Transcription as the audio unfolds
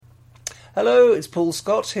Hello, it's Paul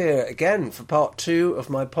Scott here again for part 2 of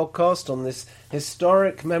my podcast on this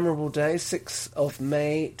historic, memorable day, 6th of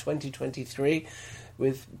May 2023,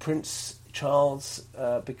 with Prince Charles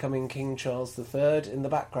becoming King Charles III in the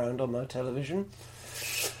background on my television.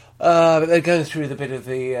 But they're going through the bit of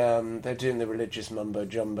they're doing the religious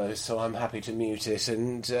mumbo-jumbo, so I'm happy to mute it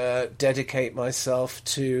and dedicate myself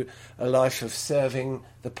to a life of serving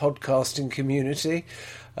the podcasting community.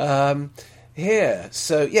 Here.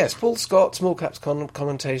 So, yes, Paul Scott, small caps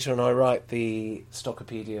commentator, and I write the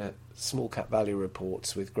Stockopedia small cap value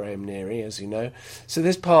reports with Graham Neary, as you know. So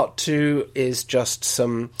this part 2 is just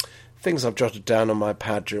some things I've jotted down on my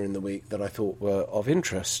pad during the week that I thought were of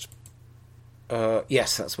interest.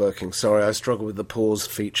 Yes, that's working. Sorry, I struggle with the pause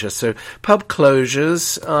feature. So, pub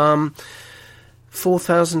closures.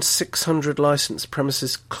 4,600 licensed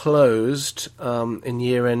premises closed in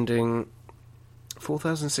year ending...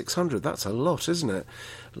 4,600, that's a lot, isn't it?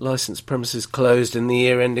 Licensed premises closed in the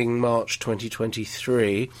year ending March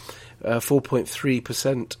 2023.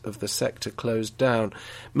 4.3% of the sector closed down,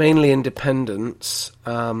 mainly independents.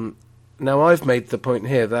 Now, I've made the point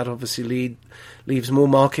here that obviously leaves more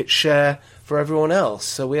market share for everyone else.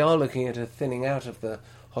 So we are looking at a thinning out of the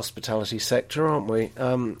hospitality sector, aren't we?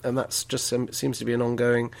 And that's just seems to be an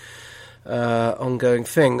ongoing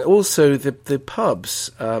thing. Also, the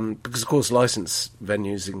pubs, because of course licensed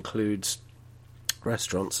venues includes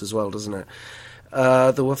restaurants as well, doesn't it?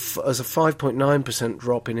 There was a 5.9%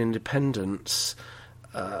 drop in independents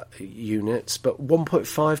units, but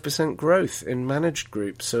 1.5% growth in managed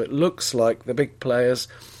groups. So it looks like the big players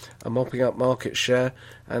are mopping up market share,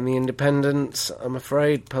 and the independents, I'm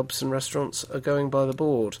afraid, pubs and restaurants are going by the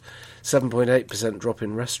board. 7.8% drop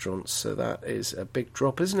in restaurants, so that is a big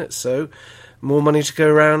drop, isn't it? So more money to go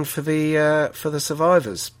around for the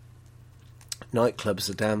survivors.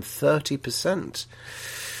 Nightclubs are down 30%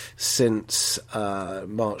 since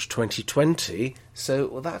March 2020,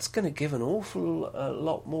 so that's going to give an awful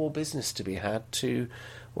lot more business to be had to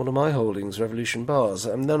one of my holdings, Revolution Bars.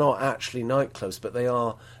 And they're not actually nightclubs, but they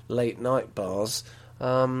are late night bars.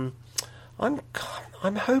 I'm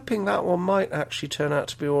hoping that one might actually turn out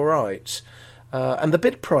to be all right. And the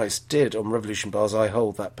bid price did on Revolution Bars. I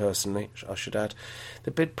hold that personally, I should add.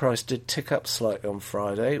 The bid price did tick up slightly on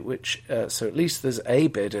Friday, which so at least there's a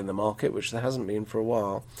bid in the market, which there hasn't been for a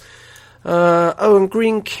while. And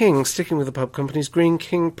Green King, sticking with the pub companies, Green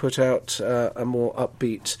King put out a more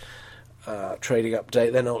upbeat trading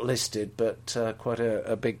update. They're not listed, but quite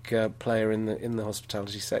a big player in the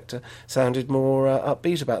hospitality sector. Sounded more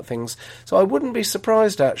upbeat about things. So I wouldn't be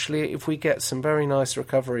surprised, actually, if we get some very nice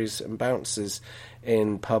recoveries and bounces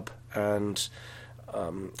in pub and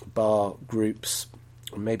bar groups,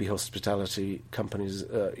 maybe hospitality companies,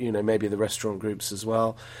 maybe the restaurant groups as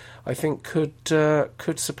well. I think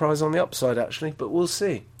could surprise on the upside, actually, but we'll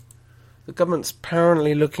see. The government's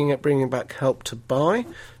apparently looking at bringing back Help to Buy,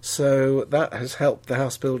 so that has helped the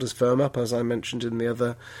house builders firm up, as I mentioned in the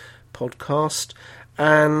other podcast.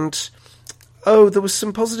 And, there was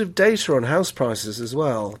some positive data on house prices as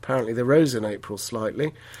well. Apparently they rose in April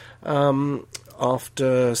slightly,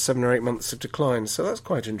 after 7 or 8 months of decline, so that's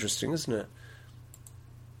quite interesting, isn't it?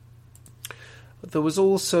 There was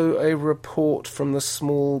also a report from the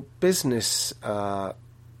Small Business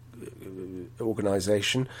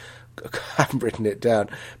organisation. I haven't written it down,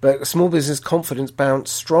 but small business confidence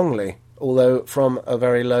bounced strongly, although from a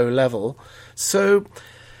very low level. So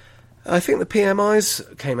I think the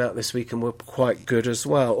PMIs came out this week and were quite good as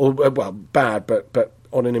well, or well, bad, but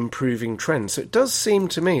on an improving trend. So it does seem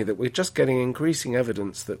to me that we're just getting increasing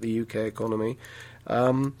evidence that the UK economy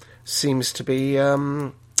seems to be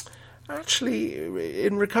actually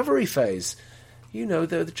in recovery phase. You know,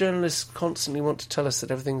 the journalists constantly want to tell us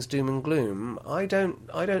that everything's doom and gloom. I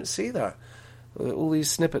don't see that. All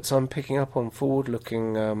these snippets I'm picking up on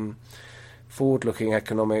forward-looking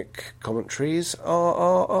economic commentaries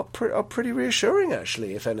are pretty reassuring,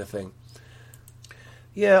 actually, if anything.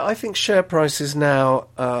 Yeah, I think share prices now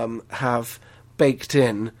have baked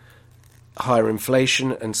in higher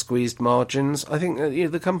inflation and squeezed margins. I think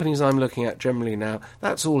the companies I'm looking at generally now,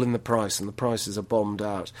 that's all in the price, and the prices are bombed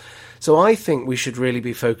out. So I think we should really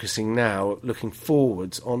be focusing now, looking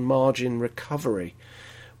forwards, on margin recovery.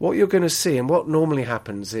 What you're going to see, and what normally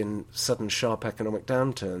happens in sudden sharp economic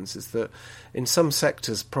downturns, is that in some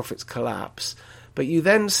sectors profits collapse, but you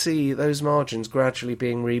then see those margins gradually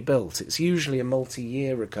being rebuilt. It's usually a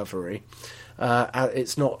multi-year recovery.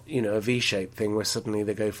 It's not, a V-shaped thing where suddenly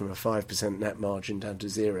they go from a 5% net margin down to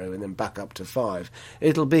 0 and then back up to 5.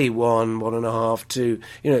 It'll be 1, 1.5, 2.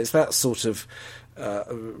 It's that sort of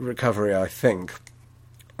recovery, I think.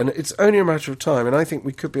 And it's only a matter of time, and I think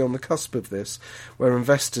we could be on the cusp of this, where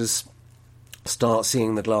investors start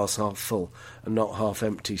seeing the glass half full and not half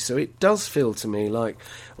empty. So it does feel to me like,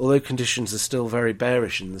 although conditions are still very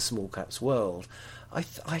bearish in the small caps world, I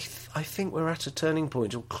think we're at a turning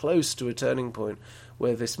point, or close to a turning point,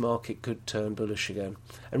 where this market could turn bullish again.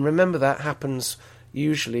 And remember, that happens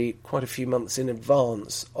usually quite a few months in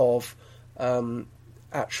advance of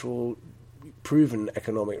actual proven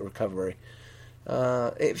economic recovery.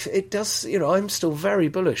 It does, I'm still very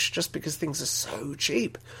bullish just because things are so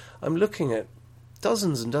cheap. I'm looking at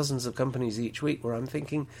dozens and dozens of companies each week where I'm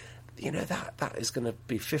thinking, that is going to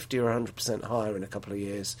be 50 or 100% higher in a couple of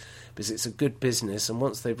years because it's a good business, and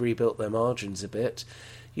once they've rebuilt their margins a bit,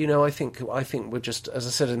 I think we're just, as I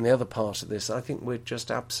said in the other part of this, I think we're just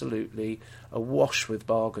absolutely awash with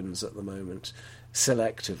bargains at the moment,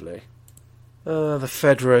 selectively. The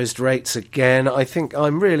Fed raised rates again. I think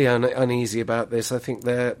I'm really uneasy about this. I think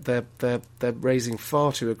they're raising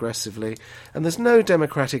far too aggressively, and there's no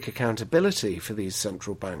democratic accountability for these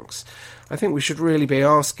central banks. I think we should really be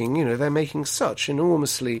asking. They're making such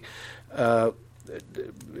enormously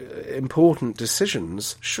important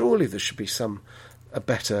decisions. Surely there should be a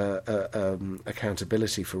better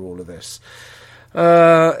accountability for all of this.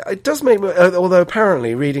 It does make me, although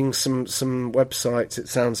apparently reading some websites, it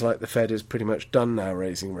sounds like the Fed is pretty much done now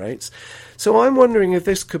raising rates. So I'm wondering if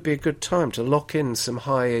this could be a good time to lock in some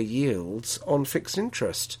higher yields on fixed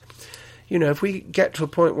interest. If we get to a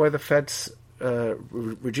point where the Fed's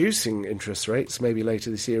reducing interest rates, maybe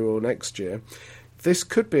later this year or next year, this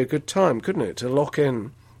could be a good time, couldn't it, to lock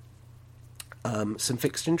in some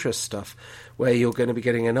fixed interest stuff where you're going to be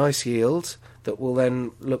getting a nice yield that will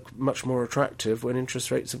then look much more attractive when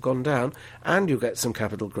interest rates have gone down, and you'll get some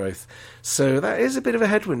capital growth. So that is a bit of a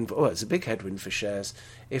headwind. It's a big headwind for shares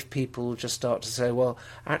if people just start to say, well,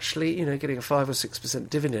 actually, getting a 5 or 6%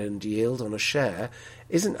 dividend yield on a share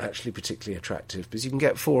isn't actually particularly attractive because you can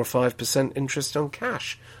get 4 or 5% interest on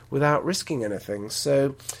cash without risking anything.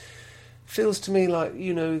 So feels to me like,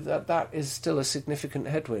 that is still a significant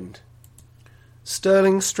headwind.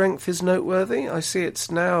 Sterling strength is noteworthy. I see it's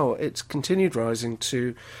continued rising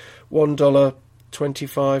to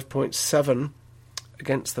 $1.25.7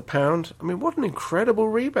 against the pound. I mean, what an incredible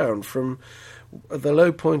rebound from the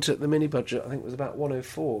low point at the mini budget. I think it was about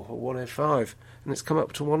 104 or 105, and it's come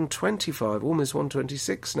up to 125, almost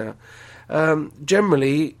 126 now.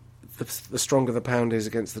 Generally, the stronger the pound is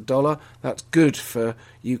against the dollar, that's good for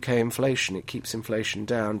UK inflation. It keeps inflation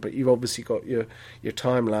down, but you've obviously got your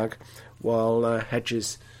time lag while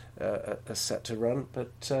hedges are set to run.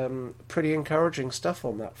 But pretty encouraging stuff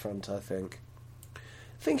on that front, I think.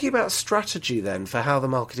 Thinking about strategy then for how the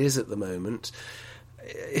market is at the moment,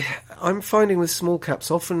 I'm finding with small caps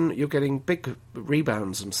often you're getting big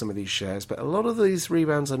rebounds on some of these shares, but a lot of these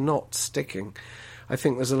rebounds are not sticking. I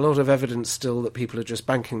think there's a lot of evidence still that people are just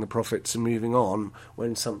banking the profits and moving on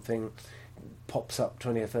when something pops up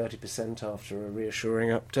 20 or 30% after a reassuring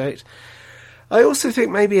update. I also think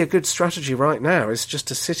maybe a good strategy right now is just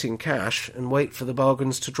to sit in cash and wait for the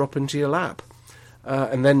bargains to drop into your lap,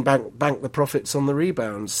 and then bank the profits on the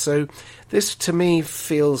rebounds. So this, to me,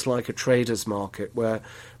 feels like a trader's market where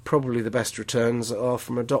probably the best returns are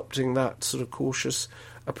from adopting that sort of cautious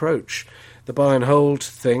approach. The buy and hold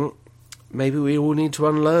thing, maybe we all need to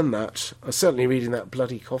unlearn that. Certainly reading that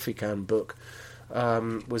bloody coffee can book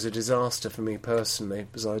was a disaster for me personally,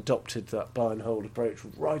 because I adopted that buy and hold approach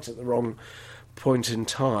right at the wrong point in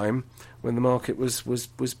time when the market was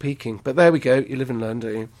peaking. But there we go, you live and learn,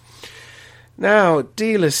 don't you? Now,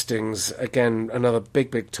 delistings, again, another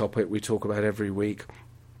big topic we talk about every week.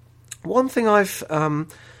 One thing I've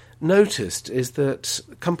noticed is that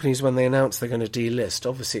companies, when they announce they're going to delist,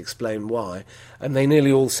 obviously explain why, and they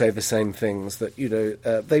nearly all say the same things, that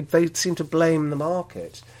they seem to blame the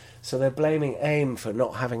market. So they're blaming AIM for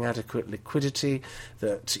not having adequate liquidity,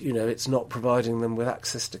 that it's not providing them with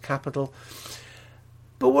access to capital.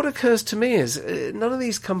 But what occurs to me is none of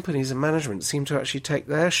these companies and management seem to actually take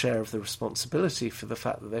their share of the responsibility for the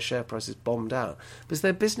fact that their share price is bombed out, because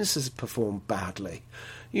their businesses perform badly,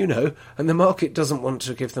 and the market doesn't want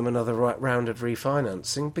to give them another round of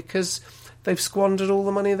refinancing because they've squandered all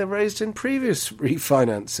the money they raised in previous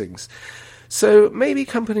refinancings. So maybe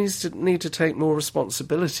companies need to take more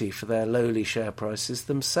responsibility for their lowly share prices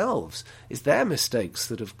themselves. It's their mistakes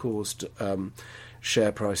that have caused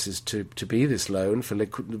share prices to be this low, and for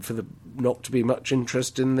the not to be much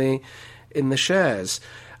interest in the shares.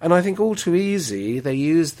 And I think all too easy they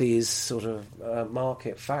use these sort of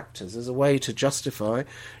market factors as a way to justify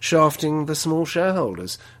shafting the small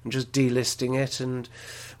shareholders and just delisting it. And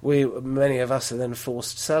many of us are then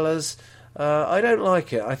forced sellers. I don't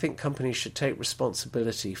like it. I think companies should take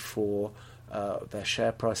responsibility for their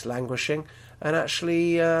share price languishing and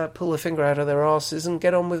actually pull their finger out of their arses and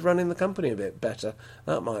get on with running the company a bit better.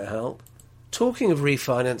 That might help. Talking of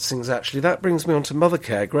refinancings, actually, that brings me on to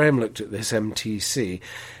Mothercare. Graham looked at this MTC.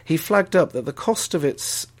 He flagged up that the cost of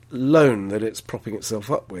its loan that it's propping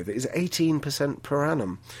itself up with is 18% per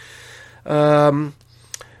annum,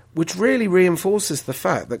 which really reinforces the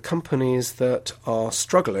fact that companies that are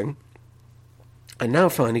struggling are now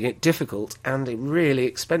finding it difficult and really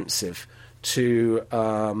expensive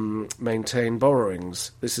to maintain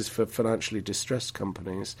borrowings. This is for financially distressed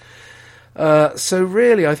companies. So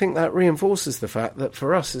really, I think that reinforces the fact that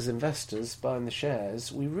for us as investors buying the shares,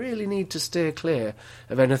 we really need to steer clear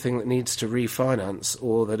of anything that needs to refinance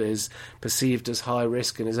or that is perceived as high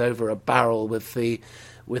risk and is over a barrel with the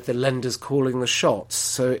lenders calling the shots.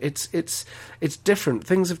 So it's different.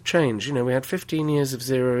 Things have changed. You know, we had 15 years of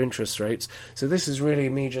zero interest rates. So this is really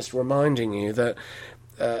me just reminding you that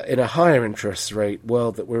in a higher interest rate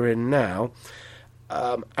world that we're in now,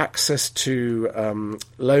 access to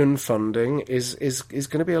loan funding is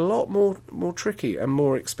going to be a lot more tricky and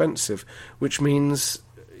more expensive, which means,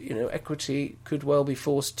 you know, equity could well be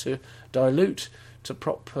forced to dilute to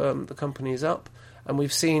prop the companies up. And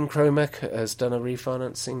we've seen Kromek has done a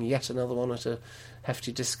refinancing, yet another one at a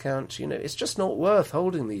hefty discount. You know, it's just not worth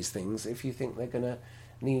holding these things if you think they're going to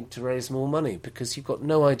need to raise more money, because you've got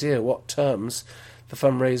no idea what terms the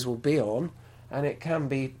fundraise will be on. And it can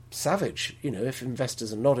be savage, you know, if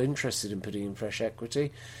investors are not interested in putting in fresh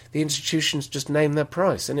equity, the institutions just name their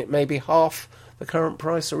price, and it may be half the current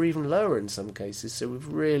price or even lower in some cases, so we've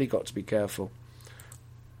really got to be careful.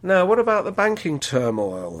 Now, what about the banking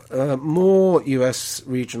turmoil? More US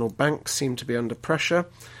regional banks seem to be under pressure.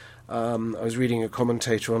 I was reading a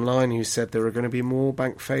commentator online who said there are going to be more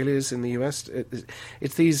bank failures in the US.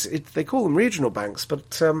 They call them regional banks,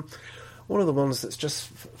 but one of the ones that's just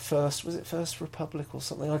First Republic or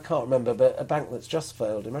something? I can't remember, but a bank that's just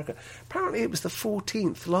failed in America. Apparently it was the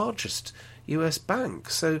 14th largest US bank.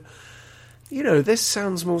 So, you know, this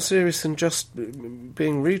sounds more serious than just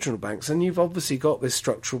being regional banks. And you've obviously got this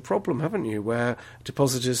structural problem, haven't you, where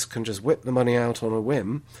depositors can just whip the money out on a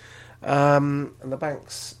whim. And the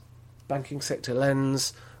banking sector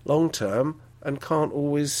lends long-term and can't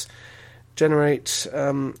always generate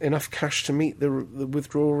enough cash to meet the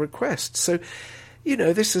withdrawal requests. So, you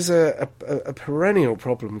know, this is a perennial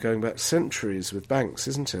problem going back centuries with banks,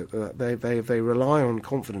 isn't it? They rely on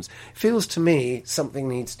confidence. It feels to me something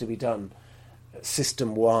needs to be done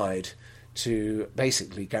system-wide to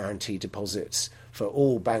basically guarantee deposits for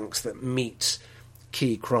all banks that meet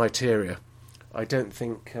key criteria. I don't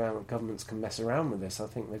think governments can mess around with this. I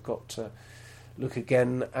think they've got to look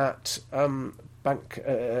again at bank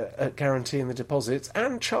guaranteeing the deposits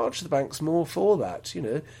and charge the banks more for that. You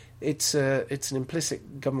know, it's an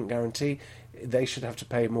implicit government guarantee. They should have to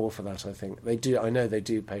pay more for that. I think they do. I know they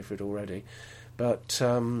do pay for it already, but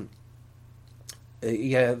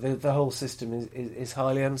the whole system is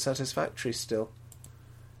highly unsatisfactory still.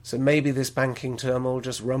 So maybe this banking turmoil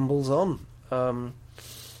just rumbles on.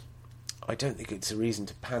 I don't think it's a reason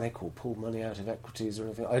to panic or pull money out of equities or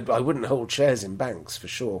anything. I wouldn't hold shares in banks for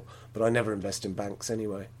sure, but I never invest in banks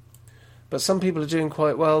anyway. But some people are doing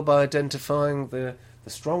quite well by identifying the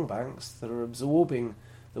strong banks that are absorbing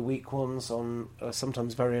the weak ones on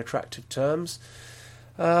sometimes very attractive terms.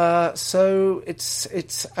 So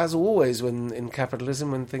it's as always when in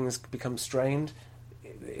capitalism, when things become strained,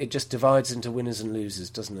 it just divides into winners and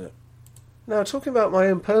losers, doesn't it? Now, talking about my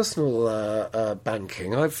own personal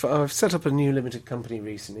banking, I've set up a new limited company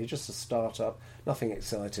recently, just a start-up, nothing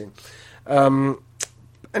exciting.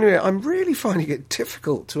 Anyway, I'm really finding it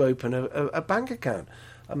difficult to open a bank account.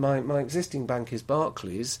 My existing bank is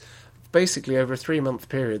Barclays. Basically, over a 3-month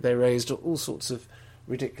period, they raised all sorts of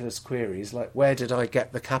ridiculous queries, like, where did I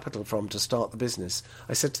get the capital from to start the business?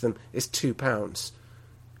 I said to them, it's £2.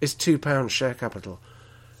 It's £2 share capital.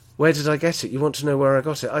 Where did I get it? You want to know where I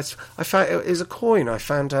got it? I found it was a coin I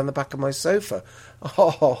found down the back of my sofa.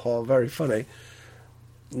 Oh, very funny.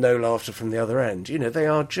 No laughter from the other end. You know, they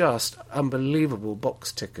are just unbelievable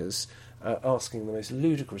box tickers asking the most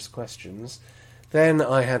ludicrous questions. Then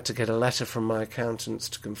I had to get a letter from my accountants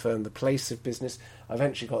to confirm the place of business. I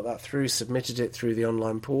eventually got that through, submitted it through the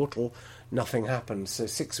online portal. Nothing happened. So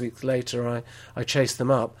 6 weeks later, I chased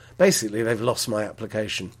them up. Basically, they've lost my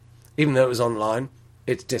application. Even though it was online,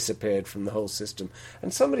 it's disappeared from the whole system.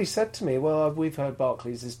 And somebody said to me, well, we've heard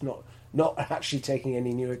Barclays is not actually taking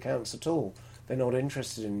any new accounts at all. they're not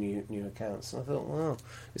interested in new accounts. And I thought, well,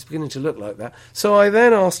 it's beginning to look like that. So I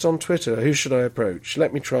then asked on Twitter, who should I approach?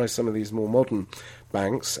 Let me try some of these more modern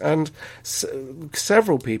banks. And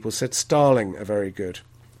several people said Starling are very good.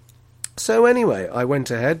 So anyway, I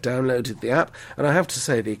went ahead, downloaded the app, and I have to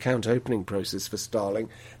say the account opening process for Starling,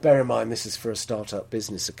 bear in mind this is for a startup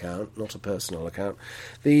business account, not a personal account,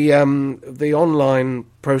 the online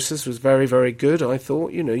process was very, very good. I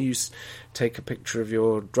thought, you take a picture of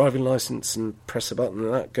your driving licence and press a button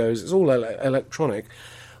and that goes. It's all electronic.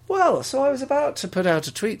 Well, so I was about to put out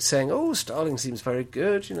a tweet saying, Starling seems very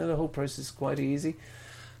good, the whole process is quite easy.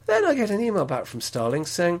 Then I get an email back from Starling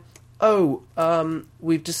saying,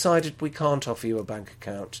 we've decided we can't offer you a bank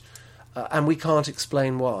account, and we can't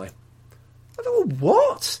explain why. I thought, well,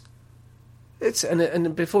 what?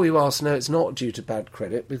 And before you ask, no, it's not due to bad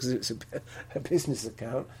credit because it's a business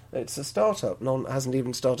account. It's a startup, hasn't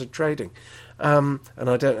even started trading, and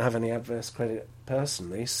I don't have any adverse credit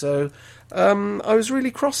personally. So I was really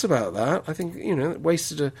cross about that. I think it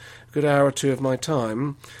wasted a good hour or two of my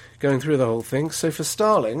time going through the whole thing. So for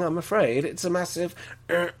Starling, I'm afraid it's a massive...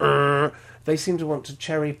 They seem to want to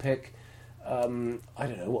cherry-pick, I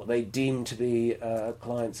don't know, what they deem to be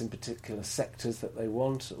clients in particular sectors that they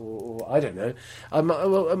want, or I don't know.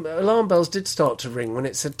 Alarm bells did start to ring when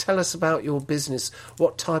it said, tell us about your business.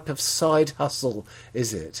 What type of side hustle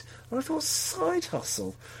is it? And I thought, side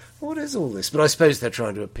hustle? What is all this? But I suppose they're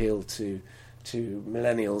trying to appeal to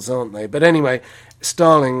millennials, aren't they? But anyway,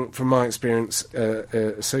 Starling, from my experience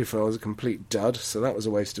so far, was a complete dud, so that was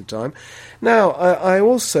a waste of time. Now, I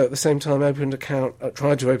also, at the same time,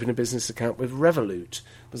 tried to open a business account with Revolut,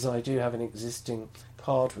 because I do have an existing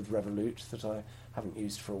card with Revolut that I haven't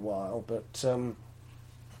used for a while, but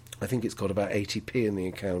I think it's got about 80p in the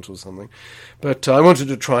account or something. But I wanted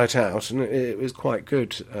to try it out, and it was quite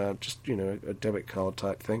good, just, a debit card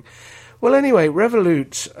type thing. Well, anyway,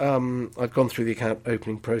 Revolut, I've gone through the account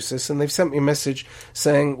opening process, and they've sent me a message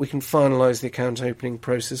saying we can finalise the account opening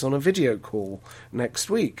process on a video call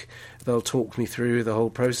next week. They'll talk me through the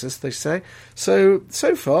whole process, they say. So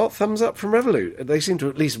far, thumbs up from Revolut. They seem to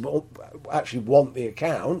at least actually want the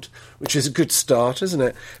account, which is a good start, isn't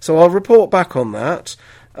it? So I'll report back on that.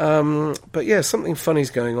 But yeah, something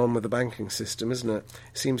funny's going on with the banking system, isn't it?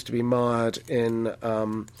 It seems to be mired in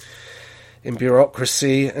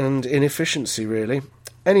bureaucracy and inefficiency, really.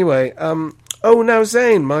 Anyway, now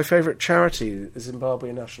Zain, my favourite charity, the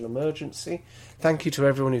Zimbabwe National Emergency. Thank you to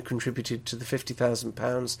everyone who contributed to the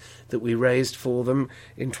 £50,000 that we raised for them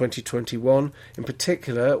in 2021. In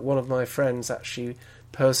particular, one of my friends actually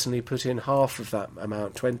personally put in half of that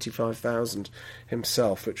amount, 25,000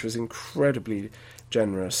 himself, which was incredibly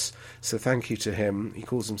generous. So thank you to him. He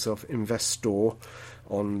calls himself Investor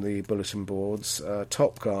on the bulletin boards.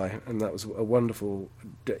 Top guy, and that was a wonderful...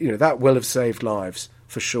 that will have saved lives,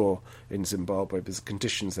 for sure, in Zimbabwe, because the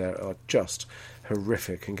conditions there are just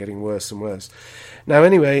horrific and getting worse and worse. Now,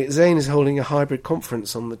 anyway, Zain is holding a hybrid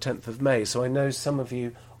conference on the 10th of May, so I know some of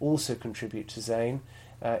you also contribute to Zain.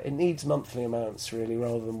 It needs monthly amounts, really,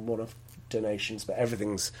 rather than one-off donations, but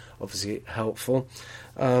everything's obviously helpful.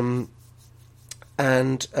 So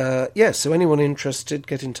anyone interested,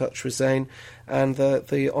 get in touch with Zain, and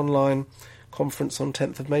the online conference on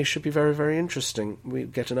 10th of May should be very, very interesting. We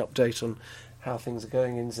get an update on how things are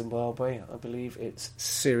going in Zimbabwe. I believe it's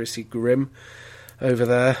seriously grim over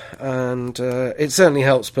there, and it certainly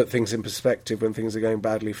helps put things in perspective when things are going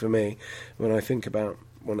badly for me, when I think about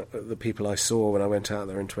the people I saw when I went out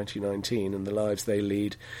there in 2019 and the lives they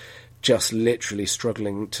lead, just literally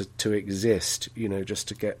struggling to exist, just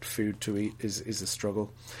to get food to eat is a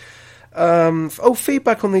struggle.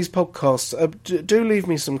 Feedback on these podcasts. Do leave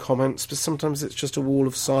me some comments, but sometimes it's just a wall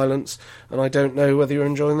of silence and I don't know whether you're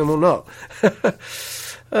enjoying them or not.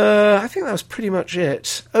 I think that was pretty much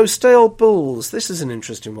it. Stale Bulls. This is an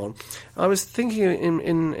interesting one. I was thinking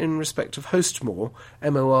in respect of Hostmore,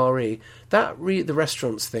 M-O-R-E, the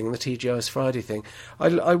restaurants thing, the TGI's Friday thing. I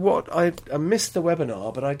missed the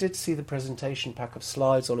webinar, but I did see the presentation pack of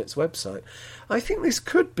slides on its website. I think this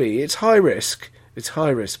could be. It's high risk. It's high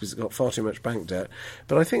risk because it's got far too much bank debt.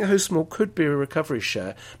 But I think Hostmore could be a recovery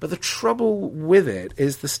share. But the trouble with it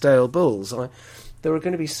is the stale bulls. There are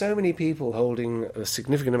going to be so many people holding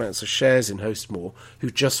significant amounts of shares in Hostmore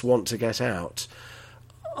who just want to get out.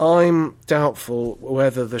 I'm doubtful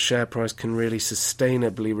whether the share price can really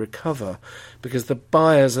sustainably recover because the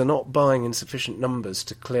buyers are not buying in sufficient numbers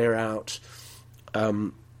to clear out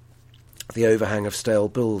the overhang of stale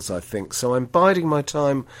bulls, I think. So I'm biding my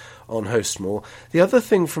time on Hostmore. The other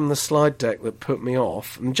thing from the slide deck that put me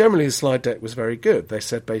off, and generally the slide deck was very good. They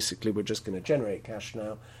said basically we're just going to generate cash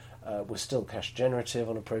now We're still cash generative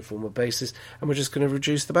on a pro forma basis, and we're just going to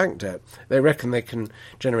reduce the bank debt. They reckon they can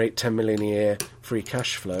generate 10 million a year free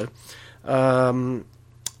cash flow.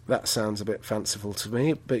 That sounds a bit fanciful to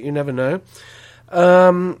me, but you never know.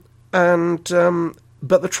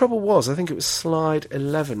 But the trouble was, I think it was slide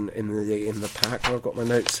 11 in the pack. I've got my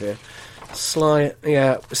notes here.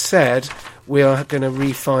 Said we are going to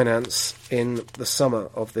refinance in the summer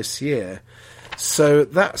of this year. So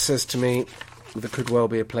that says to me there could well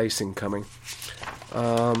be a placing coming.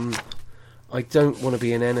 I don't want to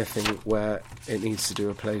be in anything where it needs to do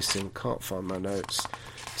a placing. Can't find my notes.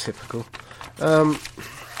 Typical. So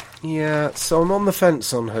I'm on the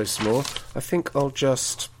fence on Hostmore. I think I'll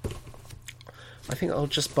just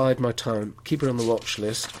bide my time. Keep it on the watch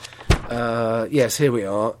list. Yes, here we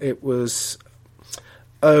are. It was...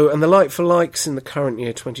 Oh, and the like-for-likes in the current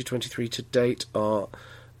year, 2023 to date, are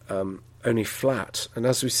only flat. And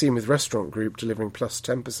as we've seen with Restaurant Group delivering plus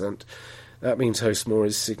 10%, that means Hostmore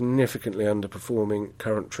is significantly underperforming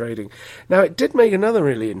current trading. Now, it did make another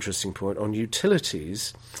really interesting point on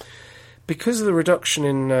utilities. Because of the reduction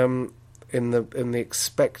in the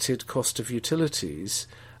expected cost of utilities,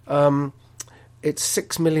 it's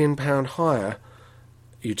 £6 million higher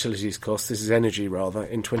utilities cost, this is energy rather,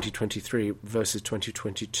 in 2023 versus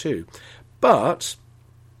 2022. But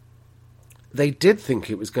they did think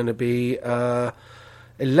it was going to be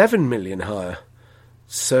 11 million higher.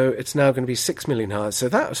 So it's now going to be 6 million higher. So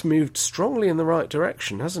that's moved strongly in the right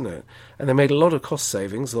direction, hasn't it? And they made a lot of cost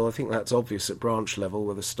savings, although I think that's obvious at branch level,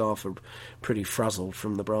 where the staff are pretty frazzled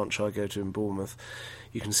from the branch I go to in Bournemouth.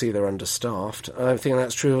 You can see they're understaffed. I think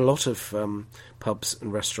that's true of a lot of pubs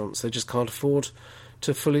and restaurants. They just can't afford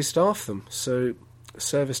to fully staff them. So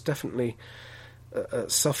service definitely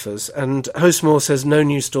suffers. And Hostmore says no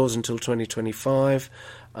new stores until 2025.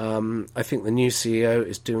 I think the new CEO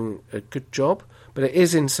is doing a good job, but it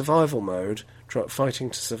is in survival mode, fighting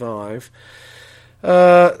to survive.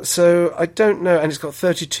 So I don't know, and it's got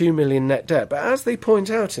 32 million net debt. But as they point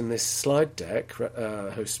out in this slide deck,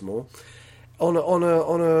 Hostmore, on a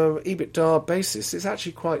EBITDA basis, it's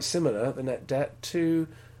actually quite similar, the net debt, to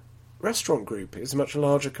Restaurant Group. It's a much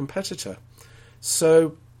larger competitor.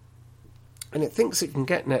 So, and it thinks it can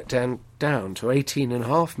get net down to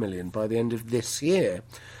 18.5 million by the end of this year,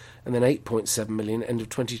 and then 8.7 million end of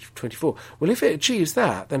 2024. Well, if it achieves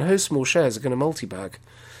that, then Hostmore shares are going to multi-bag.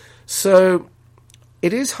 So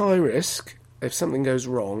it is high risk. If something goes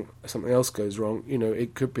wrong, something else goes wrong,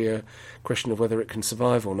 it could be a question of whether it can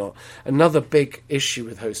survive or not. Another big issue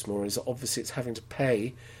with Hostmore is obviously it's having to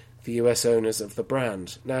pay the US owners of the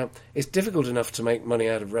brand. Now, it's difficult enough to make money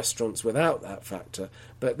out of restaurants without that factor,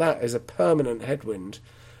 but that is a permanent headwind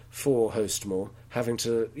for Hostmore, having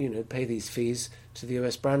to, pay these fees to the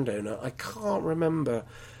US brand owner. I can't remember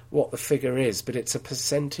what the figure is, but it's a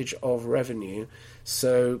percentage of revenue,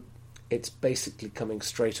 so it's basically coming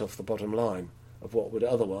straight off the bottom line of what would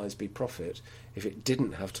otherwise be profit if it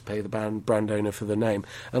didn't have to pay the brand owner for the name.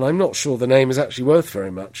 And I'm not sure the name is actually worth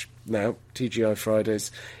very much now. TGI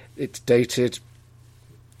Fridays, it's dated,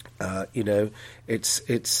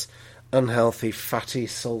 it's unhealthy, fatty,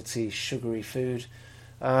 salty, sugary food.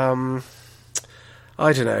 I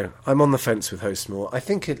don't know. I'm on the fence with Hostmore. I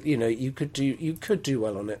think you could do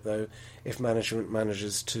well on it though if management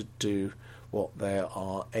manages to do what they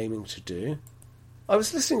are aiming to do.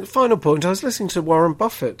 Final point, I was listening to Warren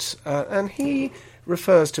Buffett, and he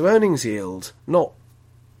refers to earnings yield, not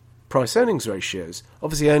price-earnings ratios.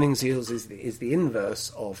 Obviously, earnings yield is the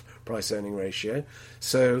inverse of price-earning ratio.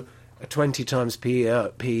 So a 20 times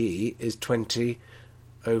PE is 20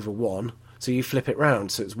 over 1. So you flip it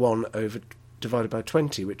round, so it's 1 divided by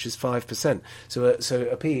 20, which is 5%. So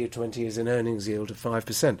a PE of 20 is an earnings yield of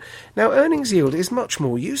 5%. Now, earnings yield is much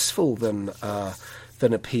more useful than a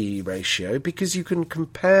PE ratio, because you can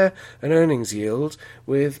compare an earnings yield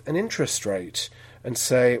with an interest rate and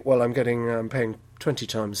say, well, I'm paying 20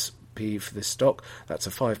 times PE for this stock. That's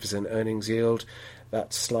a 5% earnings yield.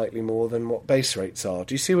 That's slightly more than what base rates are.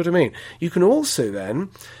 Do you see what I mean? You can also then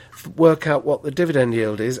work out what the dividend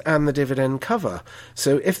yield is and the dividend cover.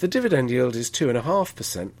 So if the dividend yield is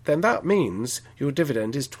 2.5%, then that means your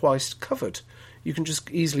dividend is twice covered. You can just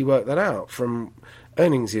easily work that out from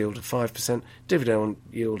earnings yield of 5%, dividend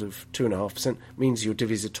yield of 2.5% means your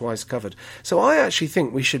divvies are twice covered. So I actually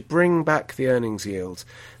think we should bring back the earnings yield.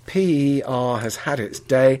 PER has had its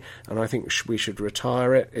day, and I think we should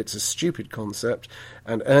retire it. It's a stupid concept,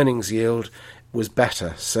 and earnings yield was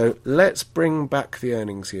better. So let's bring back the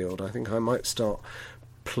earnings yield. I think I might start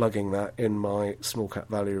plugging that in my small cap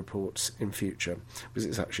value reports in future, because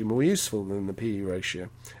it's actually more useful than the PE ratio,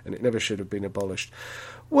 and it never should have been abolished.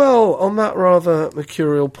 Well, on that rather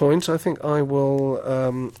mercurial point, I think I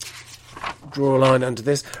will draw a line under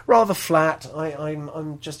this. Rather flat.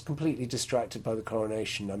 I'm just completely distracted by the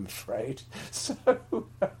coronation, I'm afraid. So,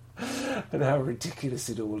 and how ridiculous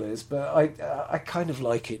it all is. But I kind of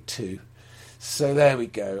like it too. So there we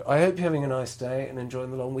go. I hope you're having a nice day and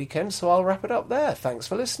enjoying the long weekend. So I'll wrap it up there. Thanks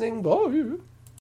for listening. Bye.